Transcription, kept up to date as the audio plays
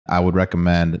I would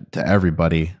recommend to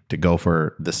everybody to go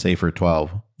for the safer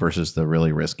 12 versus the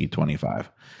really risky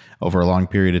 25. Over a long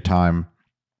period of time,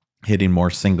 hitting more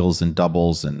singles and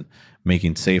doubles and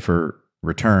making safer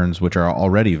returns, which are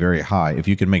already very high. If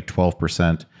you can make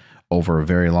 12% over a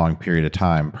very long period of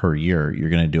time per year, you're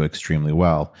going to do extremely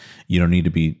well. You don't need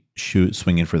to be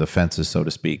swinging for the fences, so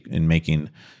to speak, and making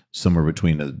somewhere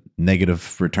between a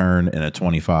negative return and a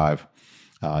 25.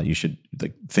 You should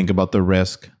think about the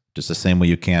risk just the same way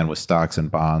you can with stocks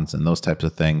and bonds and those types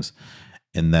of things,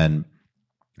 and then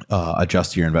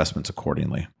adjust your investments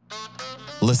accordingly.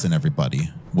 Listen, everybody,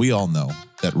 we all know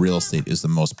that real estate is the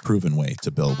most proven way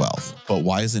to build wealth. But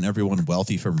why isn't everyone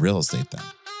wealthy from real estate then?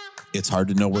 It's hard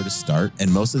to know where to start,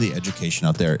 and most of the education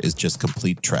out there is just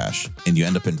complete trash, and you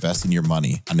end up investing your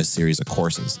money on a series of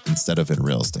courses instead of in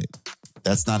real estate.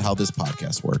 That's not how this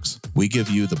podcast works. We give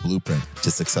you the blueprint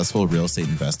to successful real estate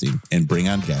investing and bring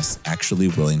on guests actually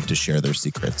willing to share their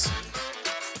secrets.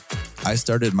 I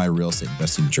started my real estate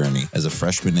investing journey as a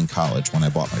freshman in college when I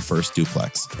bought my first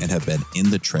duplex and have been in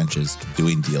the trenches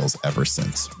doing deals ever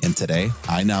since. And today,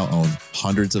 I now own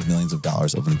hundreds of millions of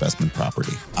dollars of investment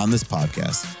property. On this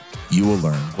podcast, you will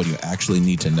learn what you actually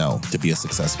need to know to be a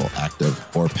successful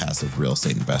active or passive real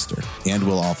estate investor. And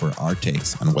we'll offer our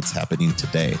takes on what's happening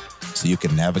today so you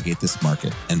can navigate this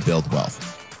market and build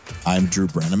wealth. I'm Drew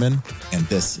Breneman, and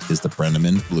this is the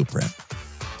Breneman Blueprint.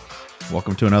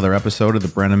 Welcome to another episode of the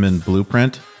Breneman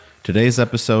Blueprint. Today's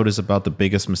episode is about the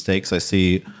biggest mistakes I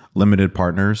see limited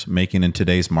partners making in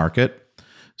today's market.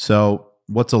 So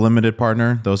what's a limited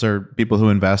partner? Those are people who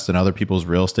invest in other people's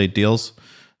real estate deals.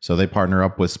 So they partner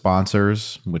up with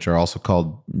sponsors, which are also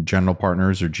called general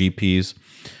partners or GPs.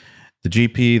 The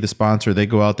GP, the sponsor, they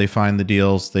go out, they find the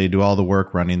deals, they do all the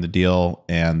work running the deal,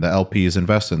 and the LPs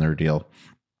invest in their deal.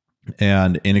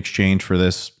 And in exchange for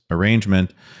this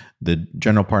arrangement, the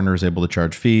general partner is able to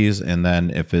charge fees, and then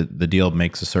if the deal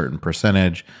makes a certain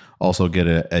percentage, also get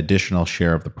an additional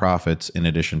share of the profits in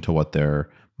addition to what their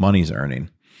money's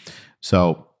earning.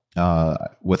 So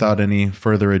without any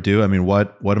further ado, I mean,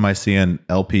 what am I seeing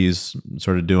LPs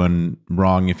sort of doing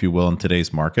wrong, if you will, in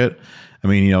today's market? I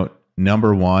mean,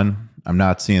 number one, I'm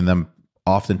not seeing them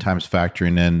oftentimes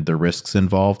factoring in the risks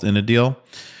involved in a deal.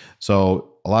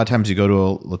 So a lot of times you go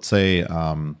to, let's say,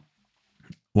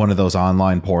 one of those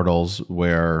online portals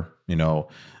where,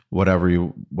 whatever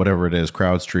it is,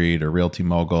 CrowdStreet or Realty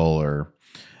Mogul or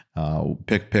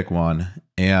pick one.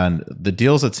 And the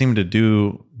deals that seem to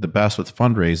do the best with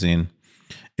fundraising,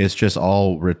 it's just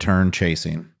all return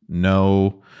chasing,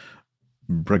 no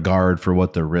regard for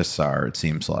what the risks are, it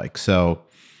seems like. So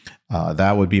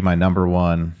that would be my number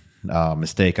one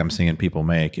mistake I'm seeing people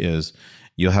make is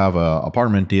you'll have a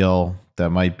apartment deal that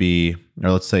might be,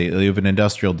 or let's say you have an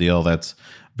industrial deal that's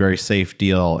very safe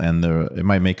deal, and it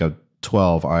might make a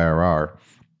 12 IRR.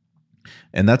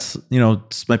 And that's,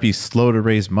 might be slow to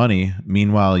raise money.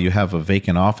 Meanwhile, you have a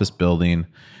vacant office building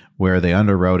where they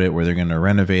underwrote it, where they're going to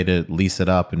renovate it, lease it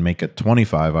up, and make a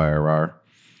 25 IRR.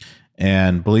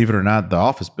 And believe it or not, the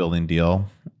office building deal,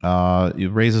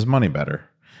 it raises money better.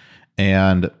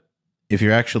 And if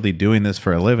you're actually doing this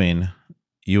for a living,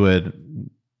 you would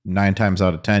 9 times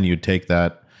out of 10, you'd take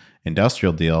that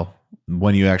industrial deal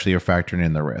when you actually are factoring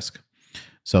in the risk.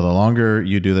 So the longer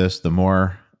you do this, the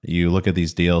more you look at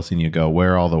these deals and you go,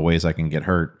 where are all the ways I can get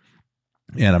hurt?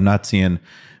 And I'm not seeing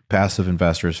passive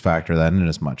investors factor that in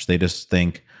as much. They just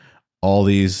think all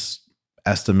these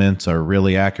estimates are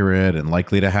really accurate and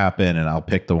likely to happen, and I'll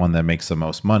pick the one that makes the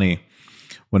most money.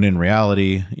 When in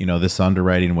reality, this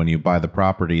underwriting, when you buy the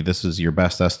property, this is your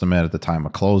best estimate at the time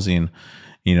of closing,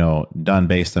 done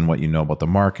based on what you know about the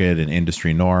market and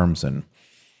industry norms and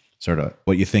sort of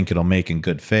what you think it'll make in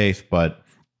good faith. But,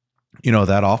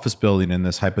 that office building in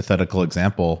this hypothetical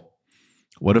example,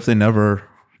 what if they never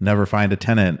find a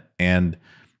tenant and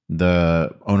the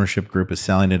ownership group is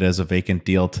selling it as a vacant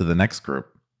deal to the next group?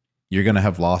 You're going to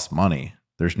have lost money.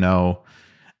 There's not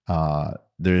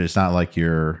like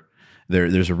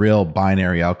there's a real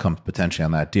binary outcome potentially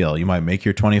on that deal. You might make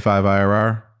your 25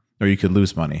 IRR or you could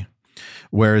lose money.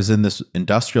 Whereas in this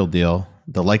industrial deal,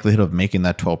 the likelihood of making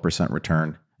that 12%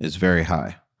 return is very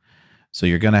high. So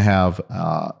you're going to have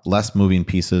less moving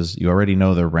pieces. You already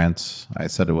know the rents. I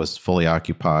said it was fully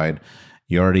occupied.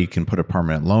 You already can put a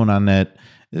permanent loan on it.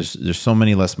 There's so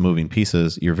many less moving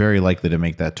pieces. You're very likely to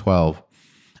make that 12.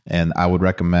 And I would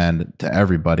recommend to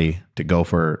everybody to go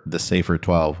for the safer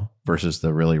 12 versus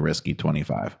the really risky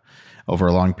 25. Over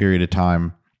a long period of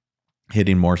time,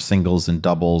 hitting more singles and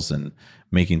doubles and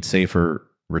making safer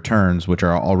returns, which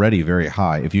are already very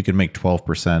high. If you can make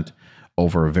 12%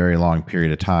 over a very long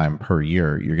period of time per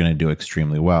year, you're going to do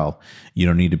extremely well. You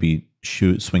don't need to be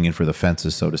swinging for the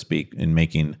fences, so to speak, and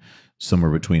making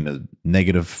somewhere between a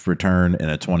negative return and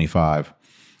a 25.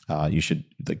 You should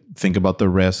think about the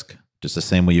risk just the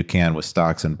same way you can with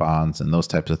stocks and bonds and those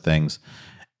types of things,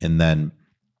 and then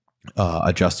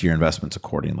adjust your investments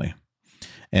accordingly.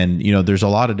 And, there's a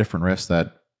lot of different risks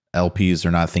that LPs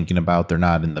are not thinking about. They're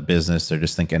not in the business. They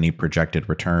just think any projected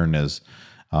return is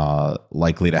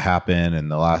likely to happen. In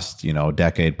the last,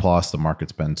 decade plus, the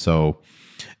market's been so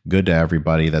good to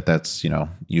everybody that's,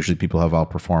 usually people have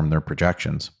outperformed their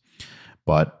projections.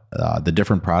 But the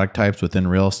different product types within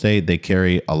real estate, they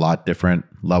carry a lot different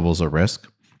levels of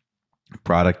risk.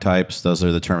 Product types, those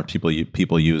are the terms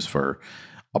people use for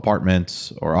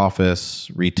apartments or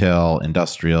office, retail,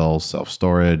 industrial,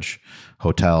 self-storage,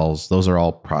 hotels. Those are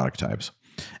all product types,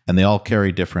 and they all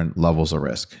carry different levels of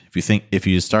risk. If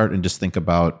you start and just think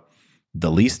about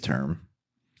the lease term,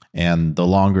 and the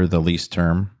longer the lease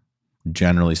term,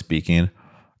 generally speaking,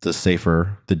 the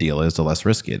safer the deal is, the less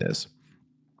risky it is.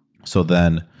 So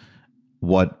then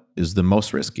what is the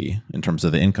most risky in terms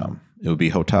of the income? It would be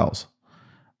hotels,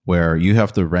 where you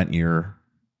have to rent your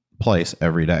place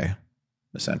every day,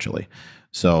 essentially.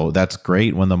 So that's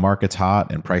great when the market's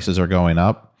hot and prices are going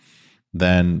up.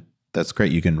 Then that's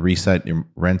great. You can reset your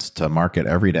rents to market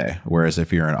every day. Whereas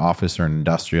if you're an office or an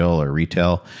industrial or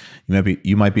retail,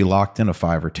 you might be locked in a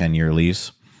 5 or 10 year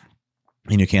lease,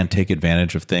 and you can't take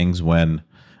advantage of things when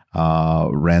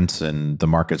rents and the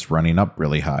market's running up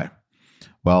really high.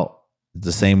 Well,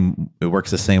 it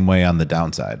works the same way on the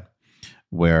downside,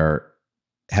 where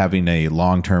having a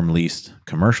long-term leased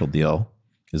commercial deal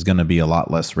is going to be a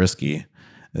lot less risky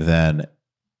than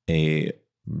a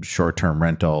short-term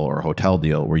rental or hotel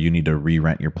deal where you need to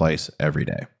re-rent your place every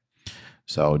day.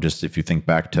 So just if you think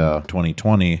back to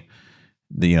 2020,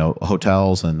 the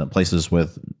hotels and the places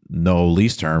with no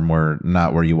lease term were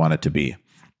not where you want it to be.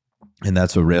 And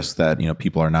that's a risk that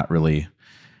people are not really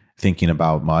thinking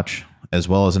about much, as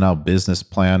well as now business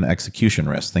plan execution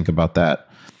risk. Think about that.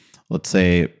 Let's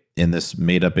say in this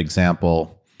made up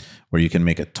example where you can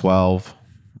make a 12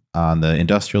 on the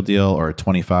industrial deal or a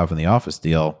 25 on the office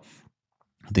deal.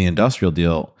 The industrial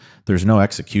deal, there's no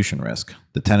execution risk.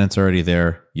 The tenant's already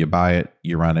there. You buy it,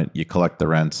 you run it, you collect the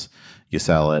rents, you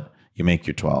sell it, you make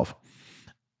your 12.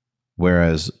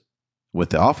 Whereas with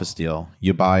the office deal,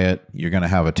 you buy it, you're going to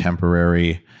have a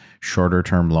temporary shorter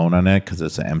term loan on it because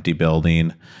it's an empty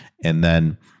building, and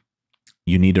then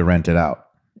you need to rent it out.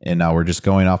 And now we're just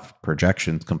going off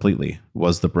projections completely.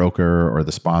 Was the broker or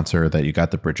the sponsor that you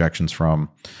got the projections from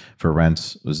for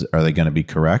rents, are they going to be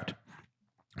correct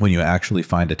when you actually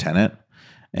find a tenant?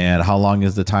 And how long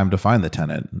is the time to find the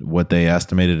tenant? What they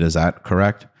estimated, is that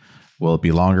correct? Will it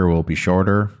be longer? Will it be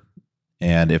shorter?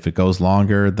 And if it goes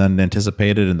longer than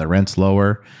anticipated and the rent's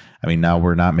lower, now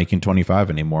we're not making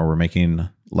 25 anymore. We're making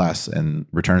less, and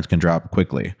returns can drop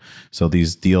quickly. So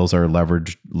these deals are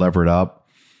levered up.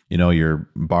 You're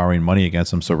borrowing money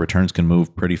against them, so returns can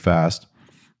move pretty fast.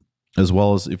 As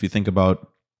well as if you think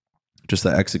about just the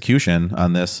execution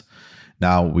on this,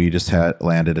 now we just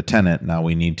landed a tenant. Now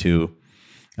we need to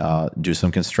do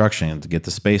some construction to get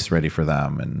the space ready for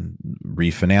them and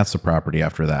refinance the property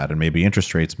after that. And maybe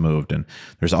interest rates moved. And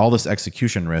there's all this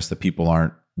execution risk that people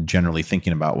aren't generally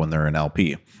thinking about when they're an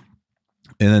LP.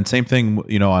 And then same thing,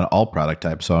 on all product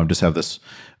types. So I just have this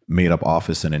made up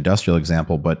office and industrial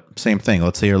example, but same thing.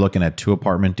 Let's say you're looking at 2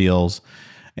 apartment deals,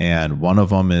 and one of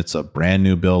them, it's a brand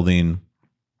new building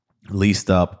leased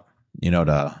up,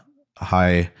 to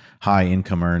high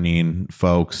income earning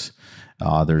folks.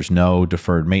 There's no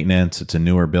deferred maintenance. It's a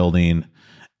newer building,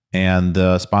 and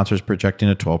the sponsor's projecting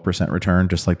a 12% return,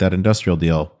 just like that industrial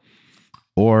deal.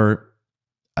 Or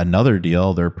another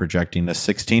deal, they're projecting a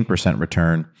 16%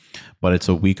 return, but it's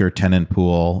a weaker tenant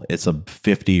pool. It's a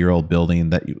 50-year-old building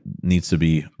that needs to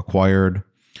be acquired,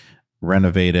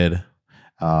 renovated.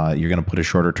 You're going to put a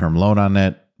shorter term loan on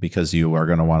it because you are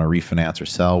going to want to refinance or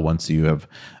sell once you have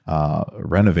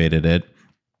renovated it.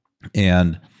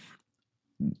 And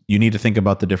you need to think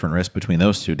about the different risks between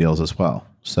those two deals as well.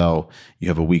 So you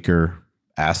have a weaker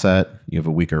asset, you have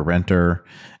a weaker renter,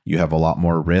 you have a lot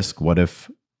more risk. What if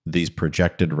these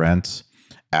projected rents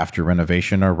after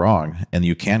renovation are wrong and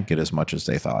you can't get as much as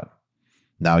they thought?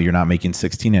 Now you're not making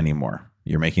 16 anymore.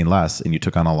 You're making less, and you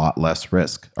took on a lot less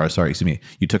risk. Or sorry, excuse me,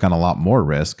 you took on a lot more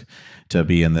risk to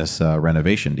be in this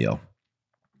renovation deal.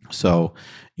 So,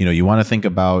 you want to think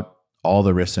about all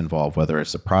the risks involved, whether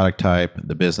it's the product type,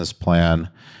 the business plan,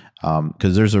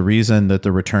 because there's a reason that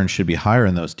the return should be higher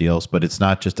in those deals, but it's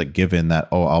not just a given that,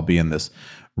 I'll be in this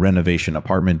renovation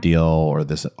apartment deal or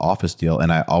this office deal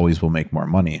and I always will make more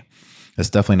money. That's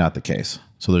definitely not the case.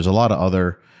 So there's a lot of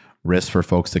other risks for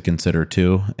folks to consider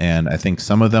too. And I think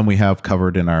some of them we have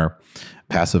covered in our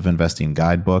passive investing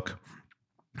guidebook,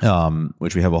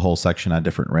 which we have a whole section on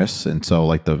different risks. And so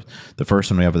like the first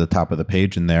one we have at the top of the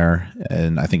page in there,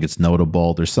 and I think it's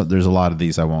notable. There's a lot of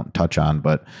these I won't touch on,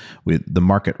 but the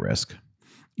market risk,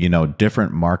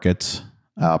 different markets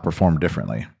perform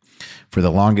differently. For the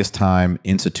longest time,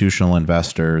 institutional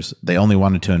investors, they only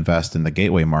wanted to invest in the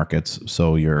gateway markets.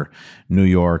 So your New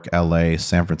York, LA,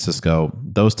 San Francisco,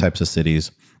 those types of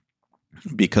cities,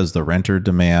 because the renter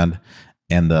demand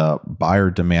and the buyer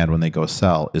demand when they go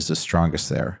sell is the strongest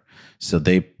there. So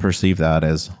they perceive that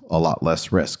as a lot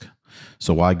less risk.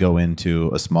 So why go into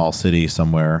a small city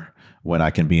somewhere when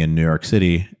I can be in New York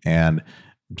City and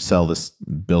sell this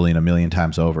building 1 million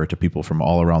times over to people from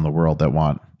all around the world that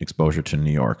want exposure to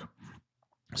New York?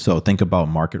 So think about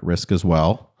market risk as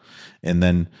well. And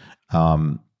then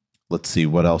let's see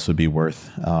what else would be worth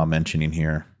mentioning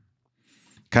here.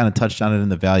 Kind of touched on it in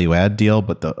the value add deal,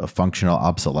 but the functional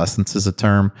obsolescence is a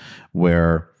term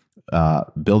where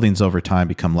buildings over time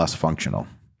become less functional.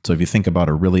 So if you think about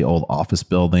a really old office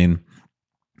building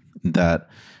that,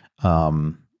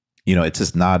 it's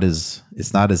just not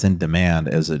as in demand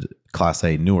as a Class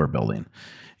A newer building.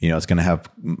 It's going to have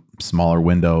smaller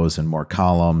windows and more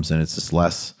columns, and it's just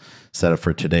less set up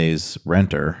for today's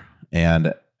renter.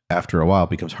 And after a while, it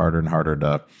becomes harder and harder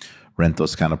to rent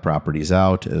those kind of properties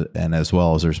out. And as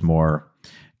well as there's more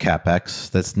CapEx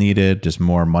that's needed, just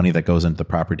more money that goes into the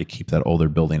property to keep that older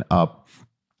building up.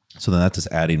 So then that's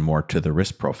just adding more to the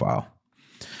risk profile.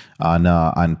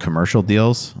 On commercial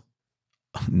deals,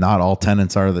 not all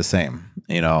tenants are the same.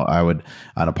 On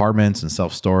apartments and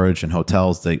self-storage and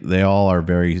hotels, they all are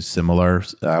very similar.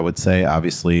 I would say,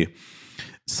 obviously,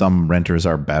 some renters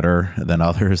are better than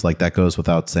others. Like that goes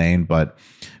without saying, but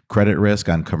credit risk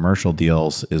on commercial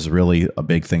deals is really a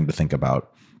big thing to think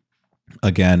about.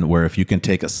 Again, where if you can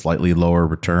take a slightly lower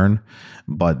return,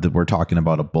 but we're talking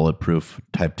about a bulletproof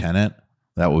type tenant,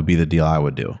 that would be the deal I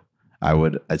would do.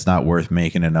 It's not worth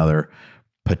making another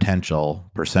potential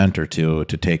 % or two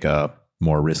to take a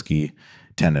more risky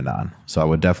tenant on. So I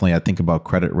would definitely, I think about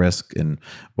credit risk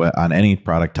on any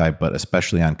product type, but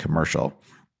especially on commercial.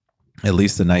 At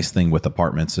least the nice thing with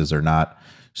apartments is they're not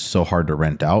so hard to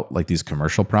rent out like these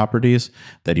commercial properties,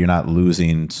 that you're not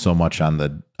losing so much on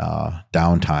the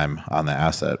downtime on the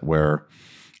asset, where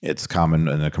it's common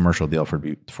in a commercial deal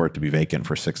for it to be vacant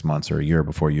for 6 months or a year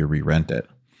before you re-rent it.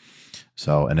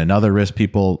 So, and another risk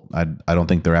people, I don't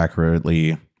think they're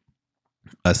accurately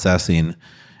assessing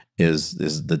is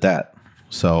the debt.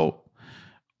 So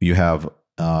you have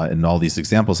in all these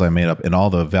examples I made up in all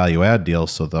the value add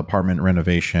deals, so the apartment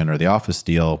renovation or the office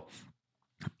deal,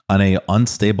 on a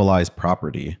unstabilized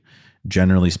property,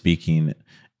 generally speaking,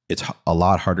 it's a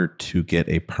lot harder to get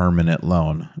a permanent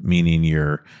loan, meaning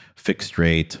your fixed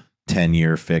rate,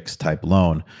 10-year fixed type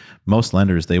loan. Most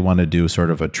lenders, they want to do sort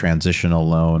of a transitional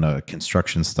loan, a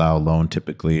construction style loan,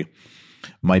 typically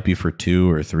might be for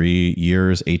 2 or 3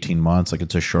 years, 18 months. Like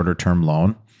it's a shorter term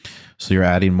loan. So you're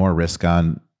adding more risk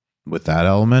on with that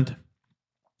element.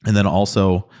 And then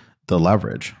also the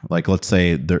leverage. Like let's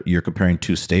say you're comparing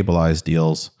two stabilized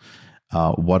deals.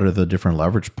 What are the different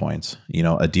leverage points?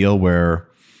 A deal where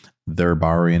they're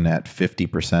borrowing at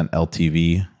 50%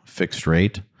 LTV fixed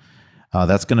rate,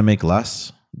 that's going to make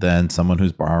less than someone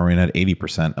who's borrowing at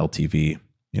 80% LTV,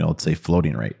 let's say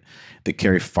floating rate. They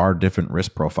carry far different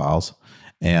risk profiles.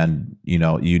 And,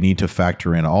 you need to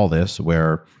factor in all this,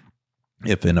 where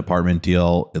if an apartment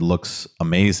deal, it looks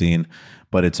amazing,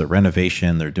 but it's a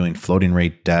renovation, they're doing floating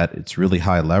rate debt, it's really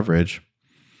high leverage,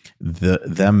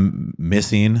 them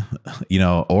missing,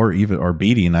 or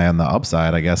beating on the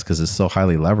upside, I guess, because it's so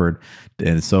highly levered.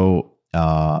 And so,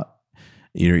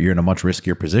 you're in a much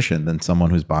riskier position than someone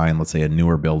who's buying, let's say, a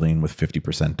newer building with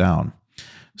 50% down.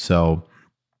 So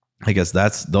I guess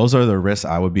those are the risks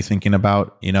I would be thinking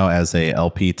about, as a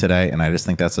LP today. And I just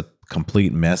think that's a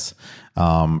complete miss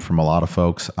from a lot of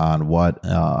folks on what,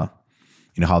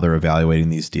 how they're evaluating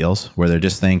these deals, where they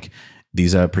just think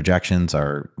these projections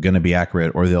are going to be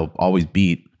accurate or they'll always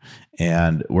beat.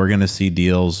 And we're going to see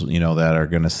deals, that are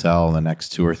going to sell in the next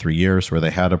 2 or 3 years where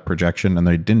they had a projection and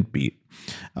they didn't beat.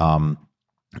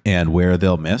 And where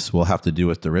they'll miss will have to do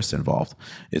with the risks involved.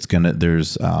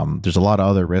 There's a lot of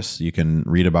other risks you can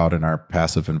read about in our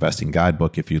passive investing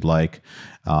guidebook if you'd like.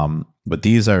 But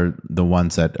these are the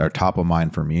ones that are top of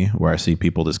mind for me, where I see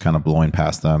people just kind of blowing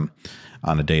past them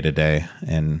on a day-to-day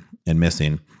and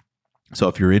missing. So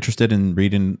if you're interested in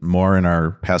reading more in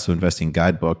our passive investing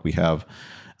guidebook, we have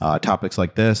topics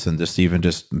like this and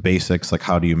just basics like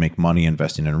how do you make money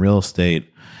investing in real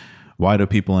estate, why do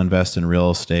people invest in real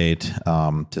estate,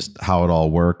 just how it all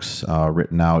works,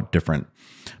 written out different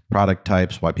product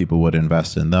types, why people would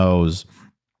invest in those,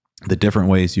 the different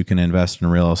ways you can invest in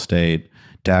real estate,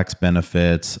 tax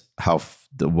benefits,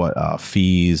 what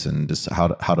fees, and just how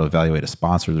to evaluate a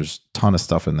sponsor. There's a ton of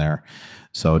stuff in there.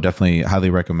 So definitely highly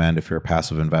recommend if you're a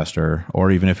passive investor, or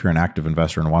even if you're an active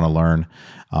investor and want to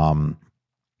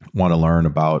learn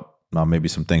about maybe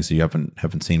some things that you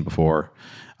haven't seen before.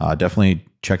 Definitely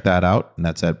check that out. And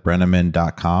that's at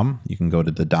Breneman.com. You can go to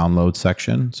the download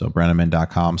section. So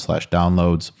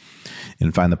Breneman.com/downloads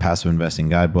and find the passive investing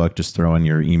guidebook. Just throw in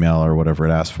your email or whatever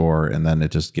it asks for, and then it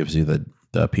just gives you the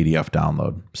PDF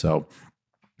download. So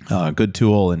good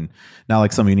tool, and not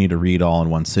like something you need to read all in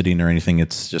one sitting or anything.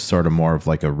 It's just sort of more of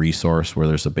like a resource where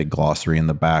there's a big glossary in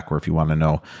the back, where if you want to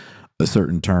know a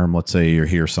certain term, let's say you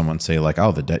hear someone say like,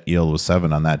 oh, the debt yield was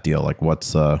 7 on that deal. Like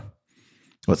what's the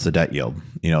debt yield?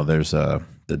 There's the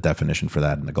definition for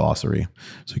that in the glossary,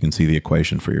 so you can see the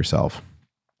equation for yourself.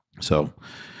 So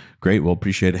great. We'll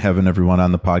appreciate having everyone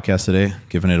on the podcast today,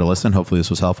 giving it a listen. Hopefully this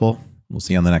was helpful. We'll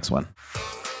see you on the next one.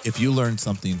 If you learned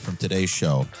something from today's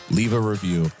show, leave a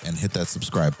review and hit that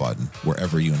subscribe button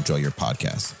wherever you enjoy your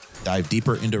podcasts. Dive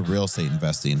deeper into real estate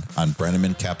investing on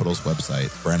Breneman Capital's website,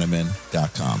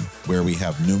 Breneman.com, where we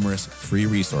have numerous free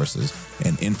resources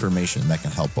and information that can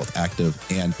help both active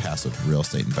and passive real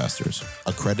estate investors.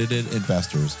 Accredited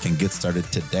investors can get started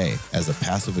today as a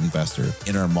passive investor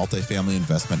in our multifamily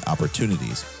investment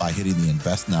opportunities by hitting the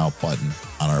Invest Now button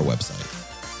on our website.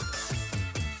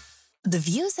 The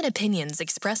views and opinions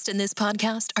expressed in this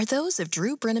podcast are those of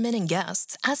Drew Breneman and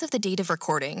guests as of the date of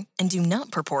recording and do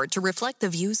not purport to reflect the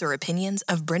views or opinions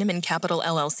of Breneman Capital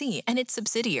LLC and its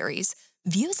subsidiaries.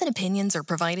 Views and opinions are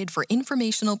provided for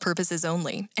informational purposes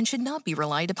only and should not be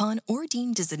relied upon or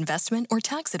deemed as investment or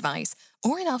tax advice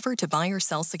or an offer to buy or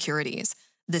sell securities.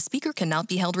 The speaker cannot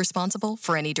be held responsible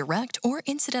for any direct or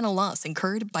incidental loss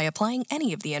incurred by applying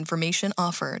any of the information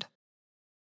offered.